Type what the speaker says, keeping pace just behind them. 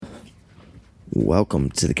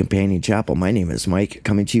Welcome to the Companion Chapel. My name is Mike,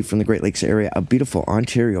 coming to you from the Great Lakes area of beautiful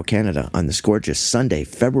Ontario, Canada, on this gorgeous Sunday,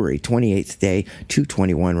 February 28th day,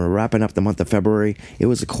 2/21. We're wrapping up the month of February. It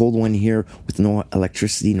was a cold one here with no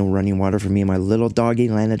electricity, no running water for me and my little doggy,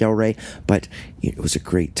 Lana Del Rey, but it was a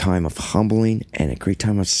great time of humbling and a great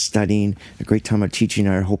time of studying, a great time of teaching.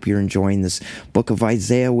 I hope you're enjoying this book of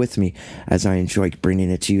Isaiah with me as I enjoy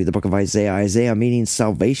bringing it to you. The book of Isaiah, Isaiah meaning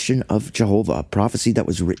salvation of Jehovah, a prophecy that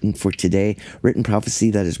was written for today, written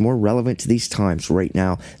prophecy that is more relevant to these times right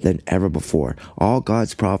now than ever before. All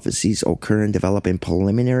God's prophecies occur and develop in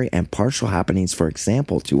preliminary and partial happenings, for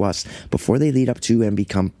example, to us, before they lead up to and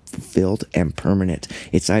become fulfilled and permanent.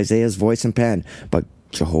 It's Isaiah's voice and pen, but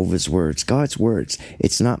Jehovah's words, God's words.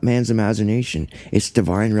 It's not man's imagination. It's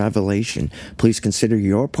divine revelation. Please consider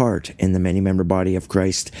your part in the many-member body of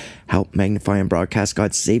Christ. Help magnify and broadcast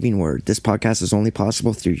God's saving word. This podcast is only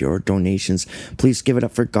possible through your donations. Please give it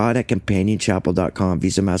up for God at companionchapel.com,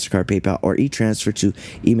 Visa, MasterCard, PayPal, or e-transfer to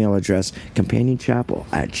email address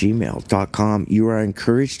companionchapel@gmail.com. You are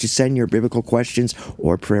encouraged to send your biblical questions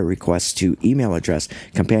or prayer requests to email address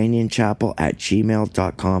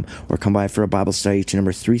companionchapel@gmail.com, or come by for a Bible study to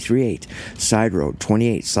number 338 Side Road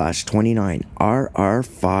 28/29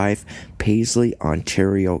 RR5 Paisley,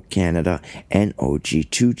 Ontario, Canada,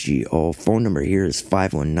 NOG2GO. Phone number here is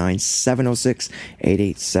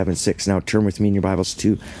 519-706-8876. Now turn with me in your Bibles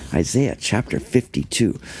to Isaiah chapter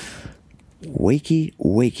 52. Wakey,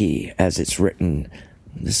 wakey, as it's written.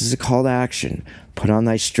 This is a call to action. Put on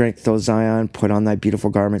thy strength, O Zion. Put on thy beautiful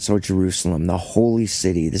garments, O Jerusalem, the holy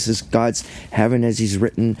city. This is God's heaven as he's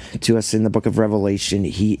written to us in the book of Revelation.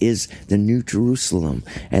 He is the new Jerusalem.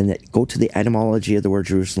 And that, go to the etymology of the word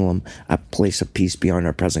Jerusalem, a place of peace beyond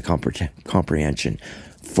our present comprehension.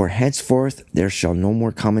 For henceforth there shall no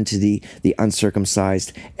more come unto thee the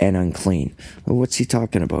uncircumcised and unclean. Well, what's he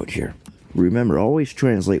talking about here? Remember, always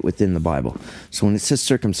translate within the Bible. So when it says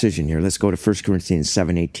circumcision here, let's go to 1 Corinthians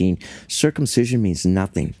 7:18. Circumcision means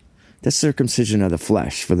nothing. That's circumcision of the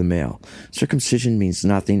flesh for the male. Circumcision means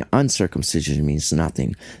nothing. Uncircumcision means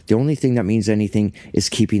nothing. The only thing that means anything is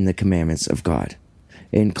keeping the commandments of God.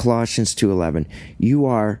 In Colossians 2:11, you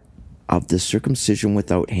are of the circumcision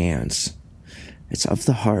without hands. It's of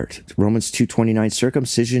the heart. Romans 2:29,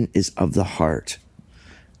 circumcision is of the heart.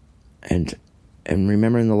 And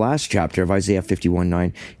remember in the last chapter of Isaiah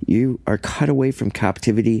 51:9, you are cut away from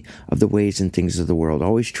captivity of the ways and things of the world.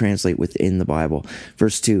 Always translate within the Bible.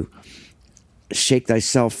 Verse 2, shake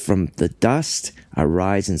thyself from the dust,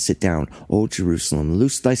 arise and sit down, O Jerusalem.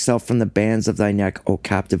 Loose thyself from the bands of thy neck, O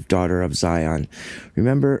captive daughter of Zion.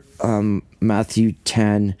 Remember Matthew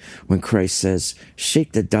 10, when Christ says,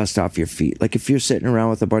 shake the dust off your feet. Like if you're sitting around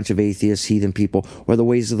with a bunch of atheists, heathen people, or the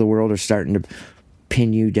ways of the world are starting to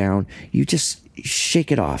pin you down, you just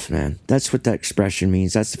shake it off, man. That's what that expression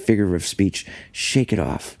means. That's the figure of speech. Shake it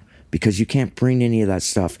off, because you can't bring any of that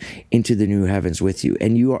stuff into the new heavens with you.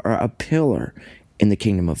 And you are a pillar in the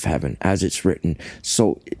kingdom of heaven, as it's written.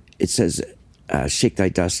 So it says, shake thy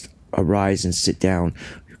dust, arise and sit down,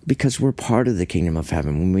 because we're part of the kingdom of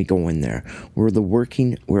heaven when we go in there. We're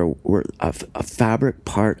a fabric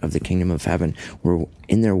part of the kingdom of heaven. We're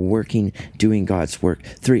in there working, doing God's work.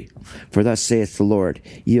 3, for thus saith the Lord,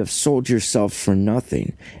 ye have sold yourselves for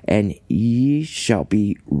nothing, and ye shall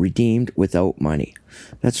be redeemed without money.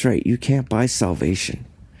 That's right, you can't buy salvation.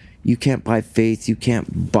 You can't buy faith. You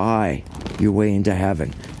can't buy your way into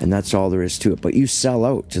heaven. And that's all there is to it. But you sell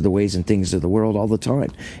out to the ways and things of the world all the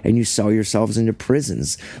time. And you sell yourselves into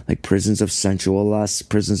prisons, like prisons of sensual lust,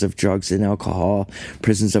 prisons of drugs and alcohol,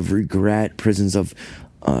 prisons of regret, prisons of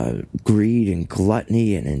greed and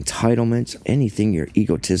gluttony and entitlement. Anything your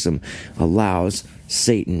egotism allows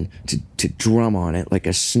Satan to drum on it like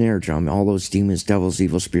a snare drum. All those demons, devils,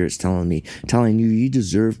 evil spirits telling you you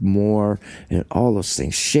deserve more, and all those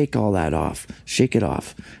things. Shake all that off. Shake it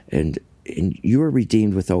off. And you are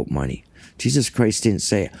redeemed without money. Jesus Christ didn't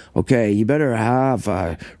say, okay, you better have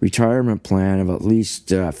a retirement plan of at least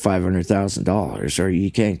 $500,000 or you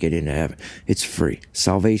can't get into heaven. It's free.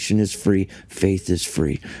 Salvation is free. Faith is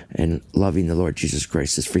free. And loving the Lord Jesus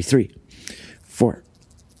Christ is free. 3,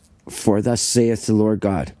 for thus saith the Lord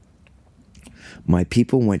God, my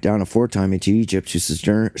people went down aforetime into Egypt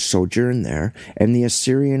to sojourn there, and the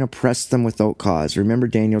Assyrian oppressed them without cause. Remember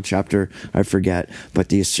Daniel chapter, I forget, but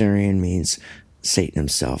the Assyrian means Satan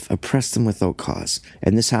himself, oppressed them without cause.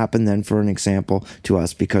 And this happened then for an example to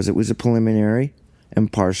us, because it was a preliminary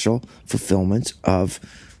and partial fulfillment of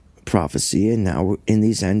prophecy, and now in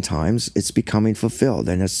these end times it's becoming fulfilled,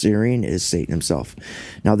 and Assyrian is Satan himself.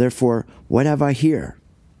 Now therefore, what have I here,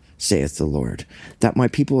 saith the Lord, that my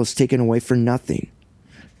people is taken away for nothing,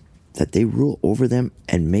 that they rule over them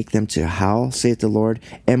and make them to howl, saith the Lord,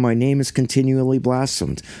 and my name is continually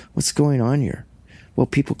blasphemed. What's going on here? Well,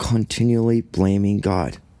 people continually blaming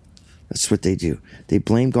God. That's what they do. They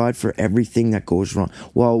blame God for everything that goes wrong.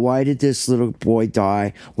 Well, why did this little boy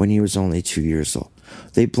die when he was only 2 years old?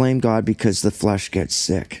 They blame God because the flesh gets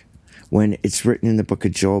sick. When it's written in the book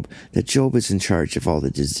of Job that Job is in charge of all the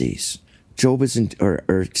disease. Job is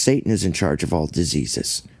or Satan is in charge of all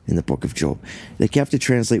diseases in the book of Job. They have to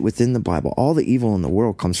translate within the Bible. All the evil in the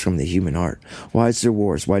world comes from the human heart. Why is there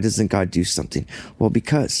wars? Why doesn't God do something? Well,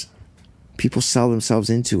 because people sell themselves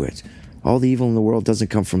into it. All the evil in the world doesn't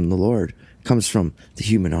come from the Lord. It comes from the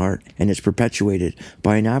human heart, and it's perpetuated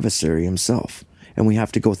by an adversary himself. And we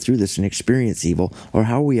have to go through this and experience evil, or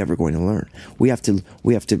how are we ever going to learn? We have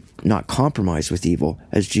to not compromise with evil,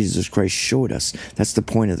 as Jesus Christ showed us. That's the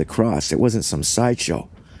point of the cross. It wasn't some sideshow.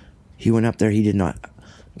 He went up there. He did not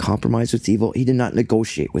compromise with evil. He did not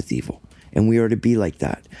negotiate with evil. And we are to be like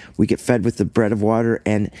that. We get fed with the bread of water,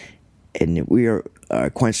 and we are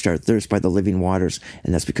quenched our thirst by the living waters,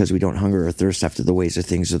 and that's because we don't hunger or thirst after the ways or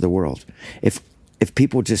things of the world. If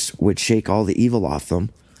people just would shake all the evil off them,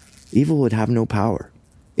 evil would have no power.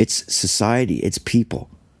 It's society, it's people,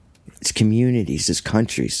 it's communities, it's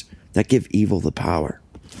countries that give evil the power.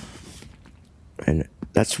 And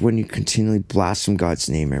that's when you continually blaspheme God's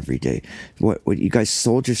name every day. What you guys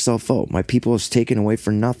sold yourself out. My people is taken away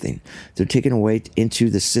for nothing. They're taken away into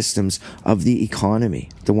the systems of the economy,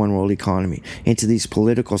 the one world economy, into these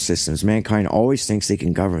political systems. Mankind always thinks they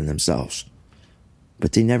can govern themselves,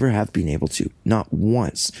 but they never have been able to. Not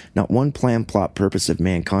once. Not one plan, plot, purpose of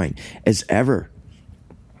mankind has ever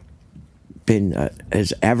been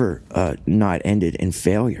not ended in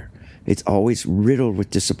failure. It's always riddled with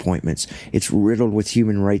disappointments. It's riddled with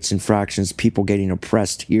human rights infractions, people getting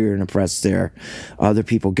oppressed here and oppressed there, other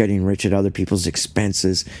people getting rich at other people's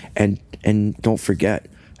expenses, and don't forget,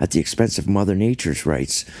 at the expense of Mother Nature's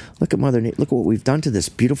rights. Look at look at what we've done to this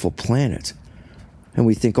beautiful planet. And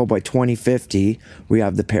we think, oh, by 2050, we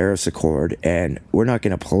have the Paris Accord, and we're not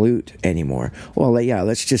going to pollute anymore. Well, yeah,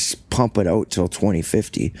 let's just pump it out till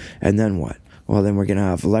 2050, and then what? Well, then we're going to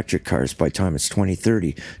have electric cars by the time it's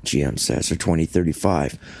 2030, GM says, or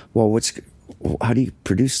 2035. Well, how do you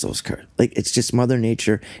produce those cars? Like, it's just Mother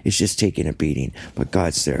Nature is just taking a beating, but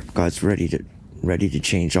God's there. God's ready to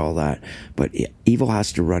change all that. But evil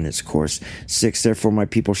has to run its course. 6, therefore my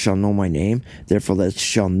people shall know my name. Therefore they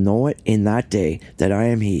shall know it in that day that I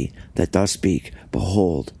am he that doth speak.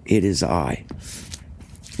 Behold, it is I.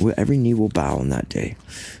 Every knee will bow in that day.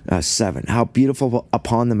 7, how beautiful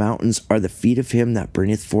upon the mountains are the feet of him that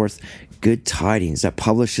bringeth forth good tidings, that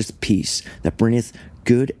publisheth peace, that bringeth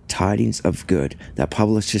good tidings of good, that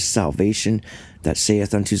publisheth salvation, that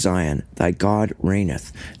saith unto Zion, thy God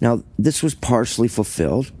reigneth. Now, this was partially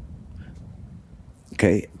fulfilled,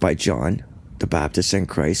 by John the Baptist and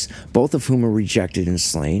Christ, both of whom are rejected and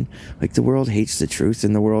slain. Like, the world hates the truth,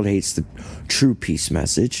 and the world hates the true peace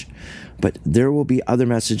message. But there will be other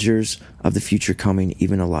messengers of the future coming,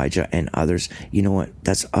 even Elijah and others. You know what?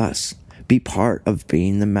 That's us. Be part of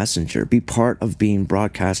being the messenger. Be part of being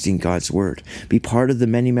broadcasting God's word. Be part of the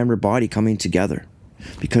many-member body coming together.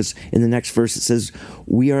 Because in the next verse it says,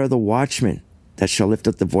 we are the watchmen that shall lift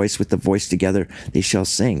up the voice with the voice together. They shall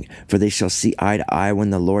sing, for they shall see eye to eye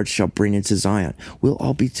when the Lord shall bring into Zion. We'll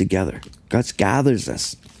all be together. God gathers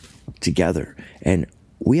us together, and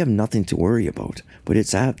we have nothing to worry about. But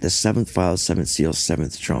it's at the 7th vial, 7th seal,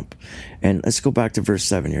 7th trump. And let's go back to verse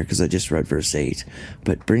 7 here, because I just read verse 8.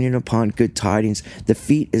 But bringing upon good tidings, the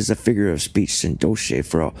feet is a figure of speech, syndoche,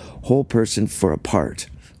 for a whole person for a part.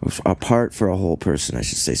 A part for a whole person, I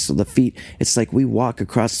should say. So the feet, it's like we walk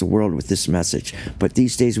across the world with this message. But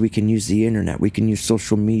these days we can use the internet. We can use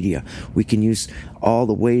social media. We can use all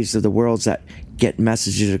the ways of the world that get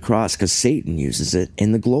messages across, because Satan uses it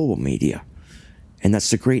in the global media. And that's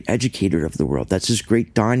the great educator of the world. That's his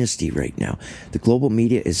great dynasty right now. The global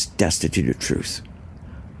media is destitute of truth.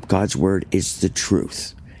 God's word is the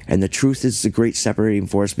truth. And the truth is the great separating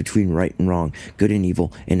force between right and wrong, good and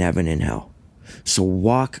evil, in heaven and hell. So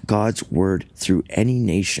walk God's word through any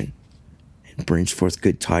nation. It brings forth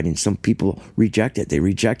good tidings. Some people reject it. They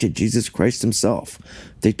rejected Jesus Christ himself.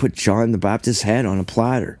 They put John the Baptist's head on a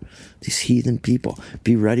platter. These heathen people.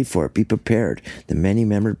 Be ready for it. Be prepared. The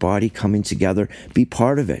many-membered body coming together. Be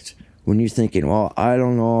part of it. When you're thinking, well, I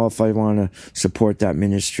don't know if I want to support that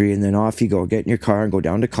ministry, and then off you go. Get in your car and go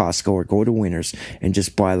down to Costco or go to Winners and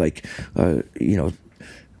just buy 2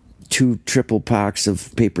 2 triple packs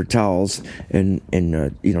of paper towels and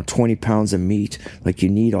 20 pounds of meat. Like, you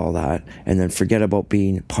need all that, and then forget about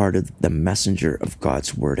being part of the messenger of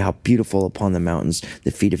God's word. How beautiful upon the mountains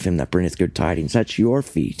the feet of him that bringeth good tidings. That's your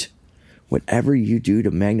feet. Whatever you do to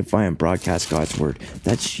magnify and broadcast God's word,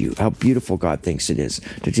 that's you. How beautiful God thinks it is.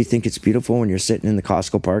 Did you think it's beautiful when you're sitting in the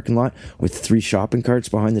Costco parking lot with 3 shopping carts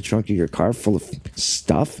behind the trunk of your car full of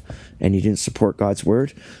stuff, and you didn't support God's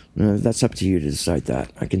word? That's up to you to decide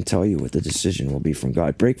that. I can tell you what the decision will be from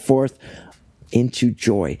God. Break forth into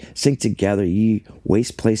joy. Sing together, ye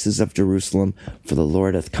waste places of Jerusalem, for the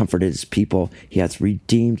Lord hath comforted his people. He hath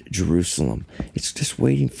redeemed Jerusalem. It's just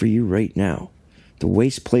waiting for you right now. The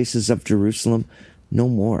waste places of Jerusalem, no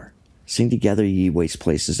more. Sing together, ye waste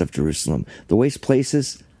places of Jerusalem. The waste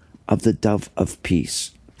places of the dove of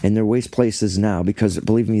peace. And they're waste places now, because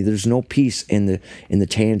believe me, there's no peace in the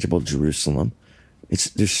tangible Jerusalem.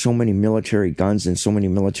 There's so many military guns and so many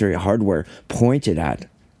military hardware pointed at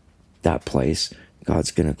that place.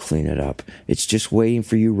 God's going to clean it up. It's just waiting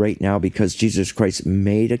for you right now, because Jesus Christ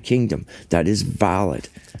made a kingdom that is valid.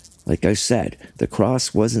 Like I said, the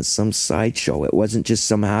cross wasn't some sideshow. It wasn't just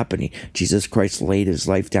some happening. Jesus Christ laid his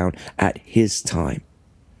life down at his time.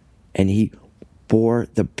 And he bore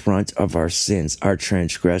the brunt of our sins, our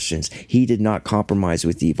transgressions. He did not compromise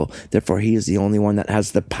with evil. Therefore, he is the only one that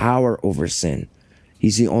has the power over sin.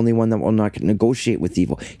 He's the only one that will not negotiate with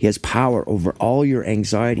evil. He has power over all your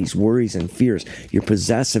anxieties, worries, and fears, your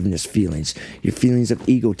possessiveness feelings, your feelings of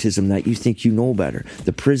egotism that you think you know better,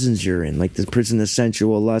 the prisons you're in, like the prison of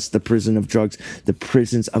sensual lust, the prison of drugs, the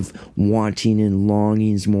prisons of wanting and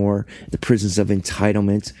longings more, the prisons of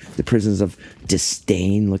entitlement, the prisons of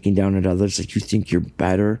disdain, looking down at others like you think you're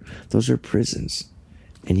better. Those are prisons.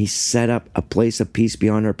 And he set up a place of peace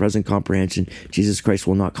beyond our present comprehension. Jesus Christ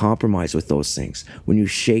will not compromise with those things. When you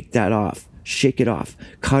shake that off, shake it off,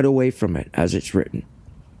 cut away from it, as it's written,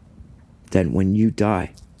 then when you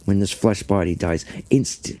die, when this flesh body dies,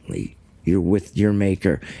 instantly you're with your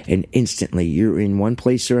maker, and instantly you're in one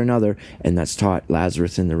place or another. And that's taught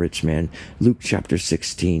Lazarus and the rich man. Luke chapter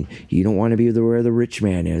 16. You don't want to be where the rich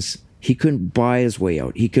man is. He couldn't buy his way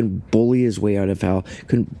out. He couldn't bully his way out of hell.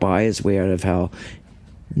 Couldn't buy his way out of hell.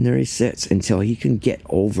 And there he sits until he can get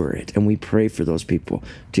over it. And we pray for those people.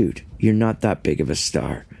 Dude, you're not that big of a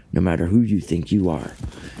star, no matter who you think you are.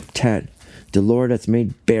 10. The Lord hath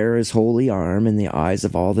made bare his holy arm in the eyes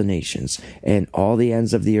of all the nations, and all the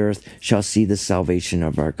ends of the earth shall see the salvation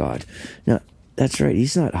of our God. Now, that's right.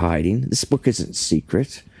 He's not hiding. This book isn't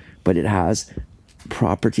secret, but it has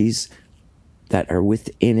properties that are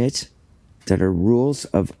within it that are rules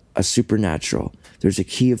of a supernatural. There's a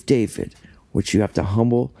key of David, which you have to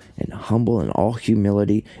humble in all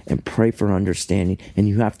humility and pray for understanding. And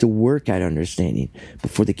you have to work at understanding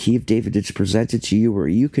before the key of David is presented to you, where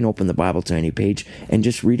you can open the Bible to any page and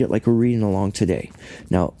just read it like we're reading along today.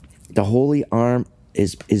 Now, the holy arm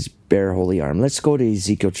is bare holy arm. Let's go to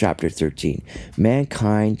Ezekiel chapter 13.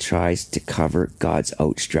 Mankind tries to cover God's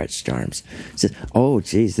outstretched arms. It says, oh,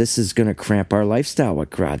 geez, this is going to cramp our lifestyle, what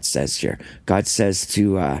God says here. God says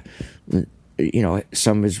to...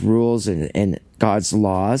 some of his rules and God's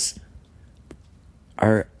laws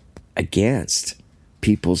are against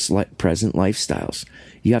people's present lifestyles.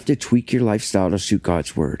 You have to tweak your lifestyle to suit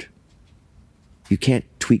God's word. You can't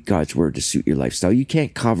tweak God's word to suit your lifestyle. You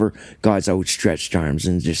can't cover God's outstretched arms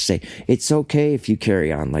and just say, it's okay if you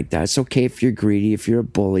carry on like that. It's okay if you're greedy, if you're a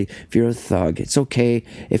bully, if you're a thug. It's okay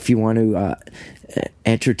if you want to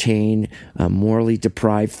entertain morally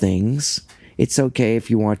deprived things. It's okay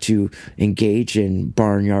if you want to engage in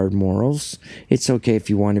barnyard morals. It's okay if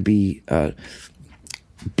you want to be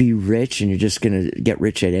rich and you're just going to get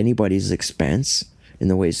rich at anybody's expense in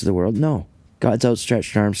the ways of the world. No. God's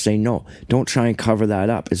outstretched arms say no. Don't try and cover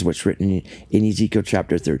that up, is what's written in Ezekiel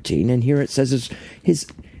chapter 13. And here it says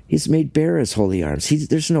he's made bare his holy arms.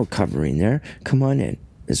 There's no covering there. Come on in,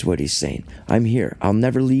 is what he's saying. I'm here. I'll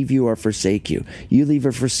never leave you or forsake you. You leave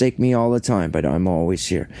or forsake me all the time, but I'm always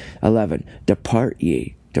here. 11. Depart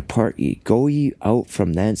ye. Go ye out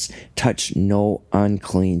from thence. Touch no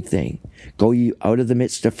unclean thing. Go ye out of the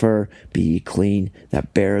midst of her. Be ye clean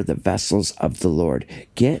that bear the vessels of the Lord.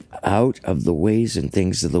 Get out of the ways and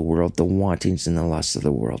things of the world, the wantings and the lusts of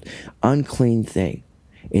the world. Unclean thing.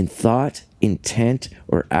 In thought, intent,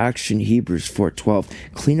 or action, Hebrews 4:12.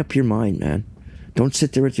 Clean up your mind, man. Don't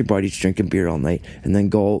sit there with your buddies drinking beer all night and then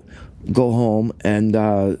go home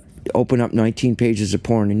and open up 19 pages of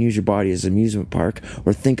porn and use your body as an amusement park,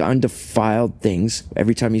 or think undefiled things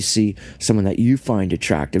every time you see someone that you find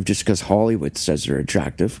attractive just because Hollywood says they're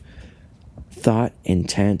attractive. Thought,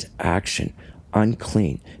 intent, action.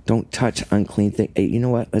 unclean. Don't touch unclean thing. Hey, you know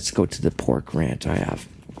what? Let's go to the pork rant I have.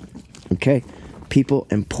 Okay? People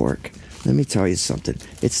and pork. Let me tell you something.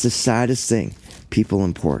 It's the saddest thing, people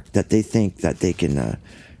and pork, that they think that they can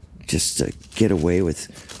just get away with.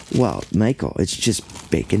 Well, Michael, it's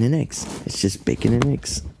just bacon and eggs. It's just bacon and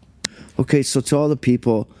eggs. Okay, so to all the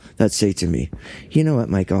people that say to me, you know what,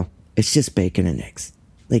 Michael? It's just bacon and eggs.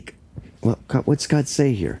 Like, well, God, what's God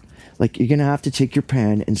say here? Like, you're going to have to take your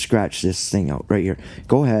pan and scratch this thing out right here.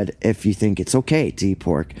 Go ahead, if you think it's okay to eat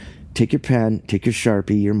pork. Take your pen, take your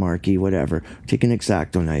Sharpie, your Marquee, whatever. Take an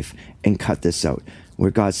X-Acto knife and cut this out.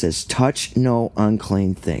 Where God says, touch no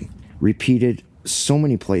unclean thing. Repeated so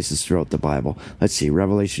many places throughout the Bible. Let's see,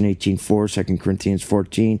 Revelation 18:4, 2 Corinthians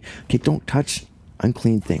 14. Okay, don't touch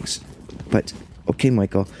unclean things. But, okay,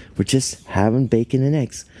 Michael, we're just having bacon and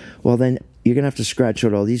eggs. Well, then you're going to have to scratch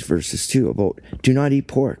out all these verses too about do not eat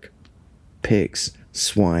pork, pigs,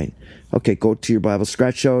 swine. Okay, go to your Bible,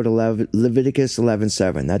 scratch out Leviticus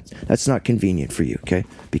 11:7. That's not convenient for you, okay?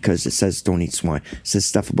 Because it says don't eat swine. It says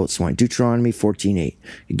stuff about swine. Deuteronomy 14:8.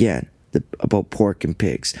 Again, about pork and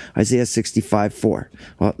pigs. Isaiah 65:4.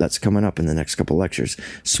 Well, that's coming up in the next couple lectures.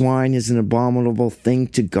 Swine is an abominable thing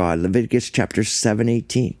to God. Leviticus chapter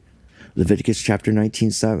 7:18. Leviticus chapter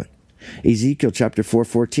 19:7. Ezekiel chapter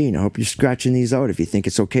 4:14. I hope you're scratching these out if you think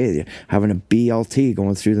it's okay. You're having a BLT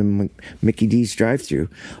going through the Mickey D's drive-thru.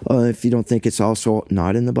 If you don't think it's also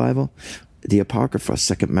not in the Bible, the Apocrypha,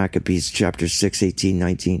 2 Maccabees chapter 6:18,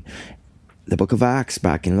 19. The book of Acts,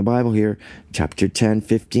 back in the Bible here, chapter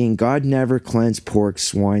 10:15. God never cleansed pork,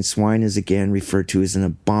 swine. Swine is again referred to as an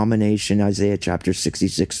abomination. Isaiah chapter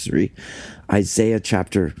 66:3. Isaiah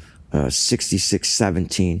chapter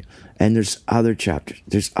 66:17. And there's other chapters.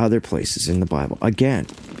 There's other places in the Bible. Again,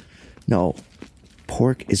 no,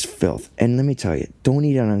 pork is filth. And let me tell you, don't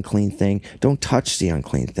eat an unclean thing. Don't touch the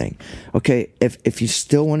unclean thing. Okay, if you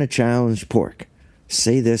still want to challenge pork,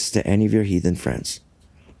 say this to any of your heathen friends.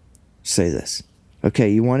 Say this.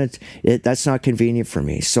 Okay, you want it, that's not convenient for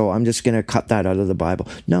me, so I'm just going to cut that out of the Bible.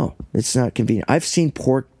 No, it's not convenient. I've seen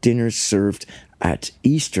pork dinners served at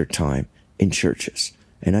Easter time in churches.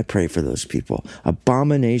 And I pray for those people.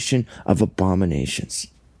 Abomination of abominations.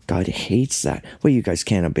 God hates that. Well, you guys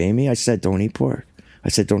can't obey me. I said don't eat pork. I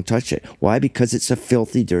said don't touch it. Why? Because it's a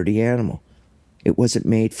filthy, dirty animal. It wasn't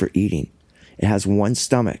made for eating. It has one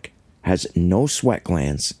stomach, has no sweat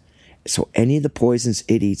glands. So any of the poisons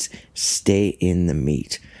it eats stay in the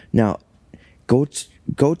meat. Now, go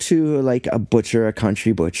to like a butcher, a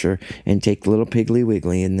country butcher, and take little Piggly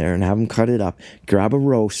Wiggly in there and have him cut it up. Grab a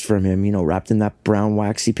roast from him, wrapped in that brown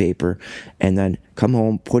waxy paper, and then come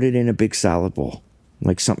home, put it in a big salad bowl,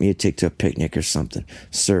 like something you take to a picnic or something,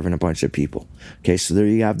 serving a bunch of people. Okay, so there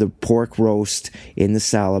you have the pork roast in the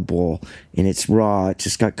salad bowl, and it's raw. It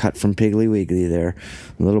just got cut from Piggly Wiggly there,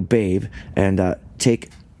 little babe, and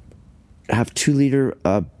have 2-liter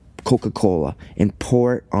Coca-Cola and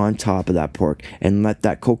pour it on top of that pork and let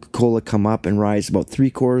that Coca-Cola come up and rise about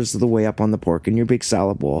 3/4 of the way up on the pork in your big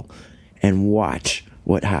salad bowl and watch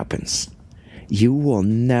what happens. You will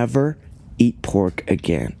never eat pork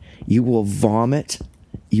again. You will vomit,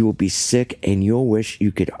 you will be sick, and you'll wish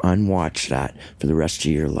you could unwatch that for the rest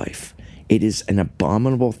of your life. It is an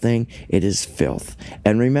abominable thing. It is filth.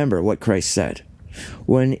 And remember what Christ said.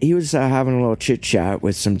 When he was having a little chit-chat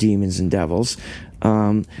with some demons and devils,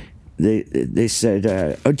 they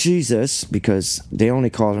said, oh, Jesus, because they only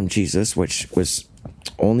called him Jesus, which was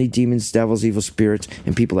only demons, devils, evil spirits,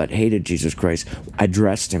 and people that hated Jesus Christ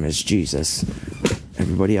addressed him as Jesus.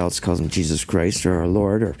 Everybody else calls him Jesus Christ or our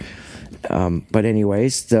Lord. But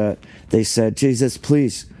anyways, they said, Jesus,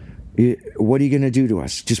 please, what are you going to do to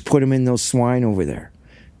us? Just put him in those swine over there.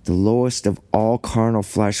 The lowest of all carnal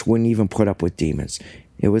flesh wouldn't even put up with demons.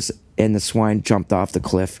 And the swine jumped off the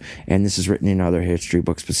cliff, and this is written in other history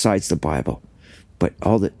books besides the Bible. But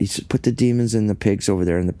he said, put the demons and the pigs over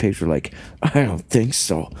there, and the pigs were like, I don't think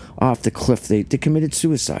so. Off the cliff, they committed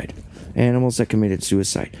suicide. Animals that committed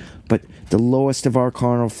suicide. But the lowest of our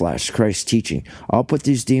carnal flesh, Christ's teaching, I'll put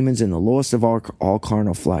these demons in the lowest of all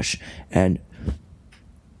carnal flesh, and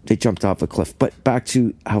they jumped off a cliff. But back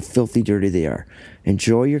to how filthy dirty they are.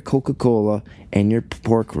 Enjoy your Coca-Cola and your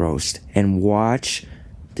pork roast and watch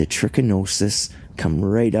the trichinosis come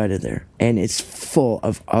right out of there. And it's full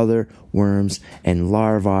of other worms and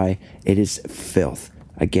larvae. It is filth.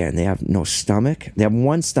 Again, they have no stomach. They have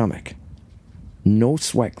one stomach. No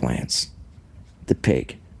sweat glands. The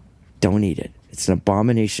pig. Don't eat it. It's an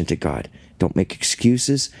abomination to God. Don't make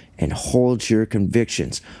excuses and hold your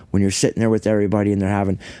convictions. When you're sitting there with everybody and they're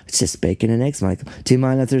having, it's just bacon and eggs, Michael. Do you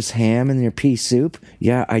mind if there's ham in your pea soup?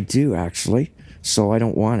 Yeah, I do, actually. So I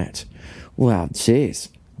don't want it. Well, jeez.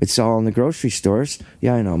 It's all in the grocery stores.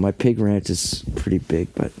 Yeah, I know. My pig rant is pretty big,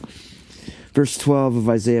 but... Verse 12 of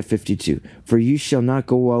Isaiah 52. For you shall not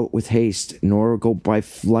go out with haste, nor go by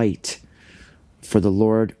flight. For the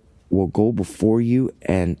Lord will go before you,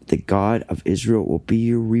 and the God of Israel will be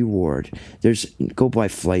your reward. There's go by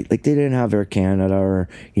flight. Like, they didn't have Air Canada or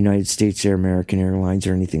United States Air, American Airlines,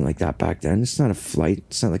 or anything like that back then. It's not a flight.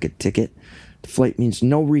 It's not like a ticket. The flight means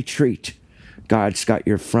no retreat. God's got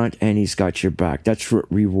your front and he's got your back. That's what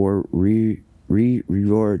reward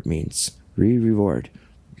means. Reward.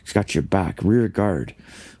 He's got your back. Rear guard.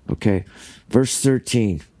 Okay. Verse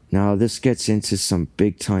 13. Now this gets into some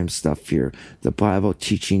big time stuff here. The Bible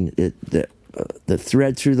teaching the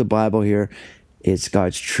thread through the Bible here is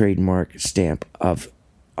God's trademark stamp of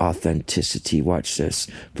authenticity. Watch this.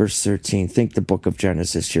 Verse 13. Think the book of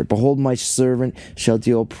Genesis here. Behold, my servant shall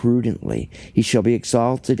deal prudently. He shall be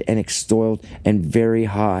exalted and extolled and very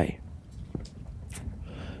high.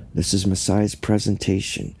 This is Messiah's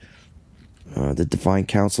presentation. The divine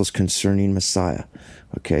counsels concerning Messiah.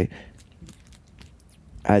 Okay.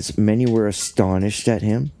 As many were astonished at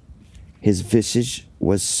him, his visage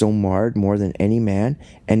was so marred more than any man,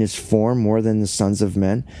 and his form more than the sons of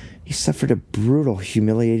men. He suffered a brutal,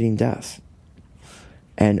 humiliating death.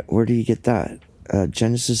 And where do you get that?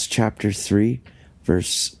 Genesis chapter 3,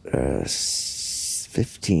 verse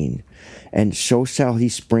 15. And so shall he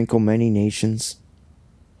sprinkle many nations,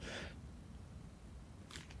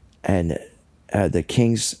 and the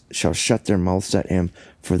kings shall shut their mouths at him,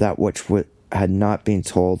 for that which had not been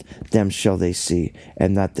told, them shall they see,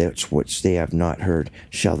 and that which they have not heard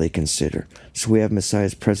shall they consider. So we have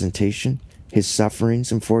Messiah's presentation, his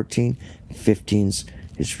sufferings in 14, 15's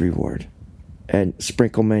his reward. And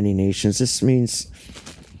sprinkle many nations. This means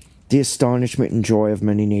the astonishment and joy of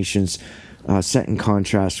many nations, set in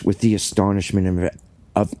contrast with the astonishment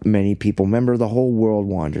of many people. Remember, the whole world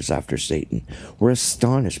wanders after Satan. We're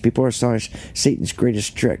astonished. People are astonished. Satan's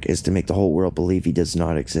greatest trick is to make the whole world believe he does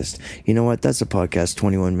not exist. You know what? That's a podcast,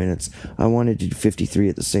 21 minutes. I wanted to do 53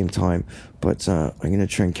 at the same time, but I'm going to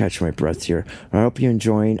try and catch my breath here. I hope you're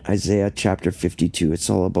enjoying Isaiah chapter 52. It's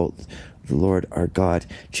all about the Lord our God,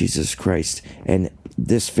 Jesus Christ. And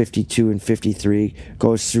this 52 and 53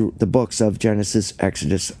 goes through the books of Genesis,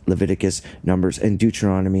 Exodus, Leviticus, Numbers, and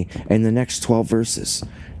Deuteronomy, and the next 12 verses.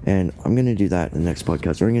 And I'm going to do that in the next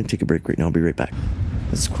podcast. We're going to take a break right now. I'll be right back.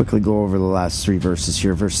 Let's quickly go over the last three verses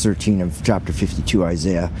here. Verse 13 of chapter 52,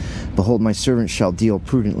 Isaiah. Behold, my servant shall deal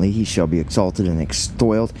prudently. He shall be exalted and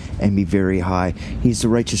extolled and be very high. He's the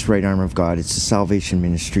righteous right arm of God. It's the salvation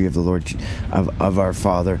ministry of the Lord, of our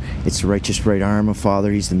Father. It's the righteous right arm of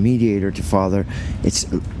Father. He's the mediator to Father. It's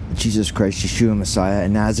Jesus Christ, Yeshua Messiah.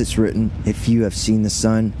 And as it's written, if you have seen the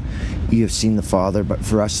Son, you have seen the Father. But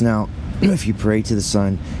for us now, if you pray to the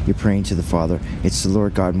Son, you're praying to the Father. It's the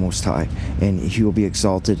Lord God Most High, and he will be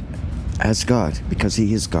exalted as God because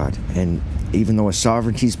he is God. And even though his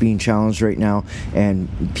sovereignty is being challenged right now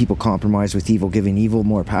and people compromise with evil, giving evil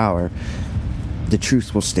more power, the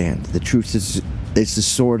truth will stand. The truth is the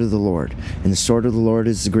sword of the Lord, and the sword of the Lord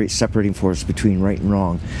is the great separating force between right and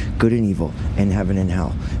wrong, good and evil, and heaven and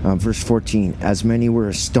hell. Verse 14, as many were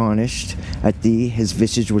astonished at thee, his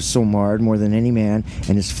visage was so marred more than any man,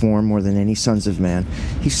 and his form more than any sons of man.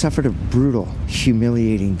 He suffered a brutal,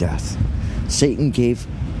 humiliating death. Satan gave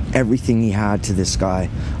everything he had to this guy,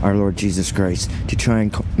 our Lord Jesus Christ, to try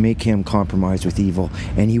and make him compromise with evil,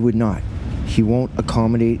 and he would not. He won't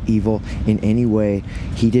accommodate evil in any way.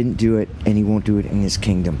 He didn't do it, and he won't do it in his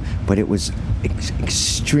kingdom. But it was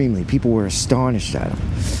extremely, people were astonished at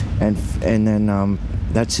him. And then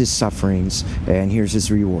that's his sufferings, and here's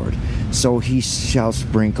his reward. So he shall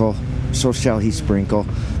sprinkle, so shall he sprinkle.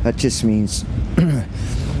 That just means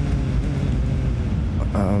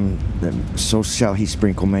so shall he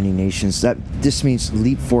sprinkle many nations. This means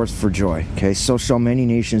leap forth for joy. Okay, so shall many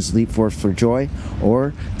nations leap forth for joy,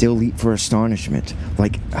 or they'll leap for astonishment.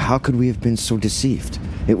 Like, how could we have been so deceived?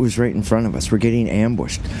 It was right in front of us. We're getting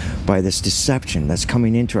ambushed by this deception that's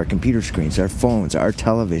coming into our computer screens, our phones, our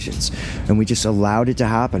televisions, and we just allowed it to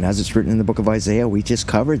happen. As it's written in the book of Isaiah, we just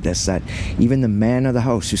covered this, that even the man of the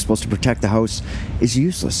house who's supposed to protect the house is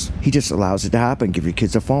useless. He just allows it to happen. Give your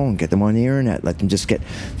kids a phone, get them on the internet, let them just get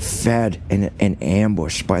fed and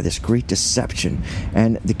ambushed by this great deception.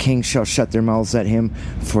 And the kings shall shut their mouths at him,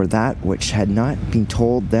 for that which had not been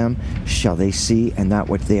told them shall they see, and that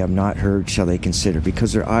which they have not heard shall they consider.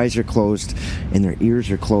 Because their eyes are closed and their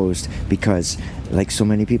ears are closed, because like so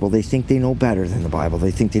many people, they think they know better than the Bible.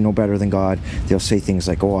 They think they know better than God. They'll say things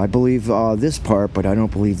like, oh, I believe this part, but I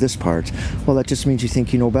don't believe this part. Well, that just means you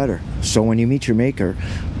think you know better. So when you meet your maker,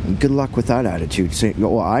 good luck with that attitude. Say,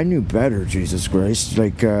 well, I knew better, Jesus Christ.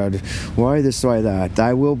 Like, why this, why that?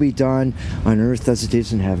 Thy will be done on earth as it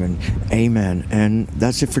is in heaven. Amen. And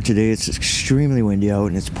that's it for today. It's extremely windy out,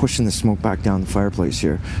 and it's pushing the smoke back down the fireplace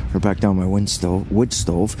here, or back down my wood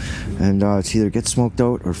stove. And it's either get smoked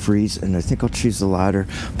out or freeze, and I think I'll choose the latter.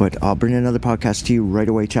 But I'll bring another podcast to you right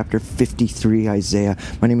away, chapter 53, Isaiah.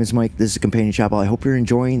 My name is Mike. This is Companion Chapel. I hope you're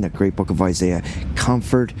enjoying the great book of Isaiah.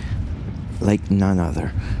 Comfort like none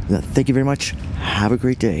other. Thank you very much. Have a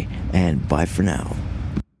great day, and bye for now.